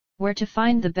Where to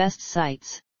find the best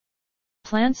sites.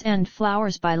 Plants and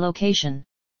flowers by location.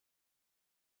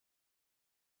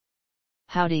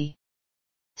 Howdy!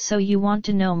 So you want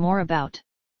to know more about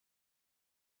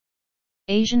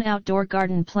Asian outdoor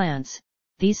garden plants?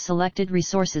 These selected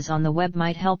resources on the web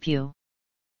might help you.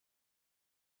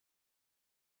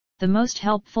 The most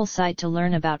helpful site to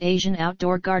learn about Asian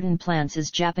outdoor garden plants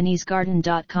is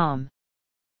JapaneseGarden.com.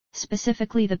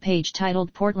 Specifically the page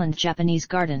titled Portland Japanese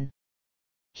Garden.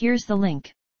 Here's the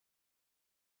link.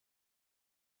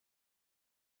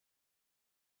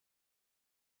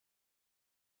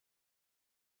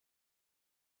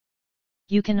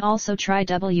 You can also try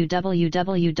www.hozz.com,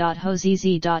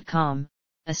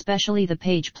 especially the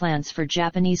page Plants for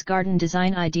Japanese Garden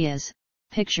Design Ideas,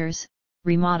 Pictures,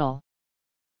 Remodel.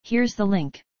 Here's the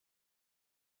link.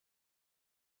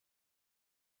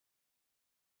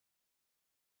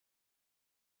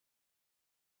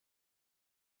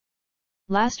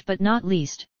 Last but not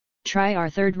least, try our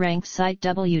third-ranked site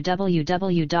www.hozz.com.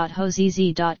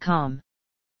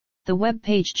 The web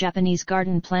page Japanese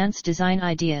Garden Plants Design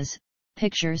Ideas,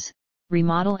 Pictures,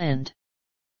 Remodel and.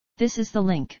 This is the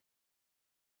link.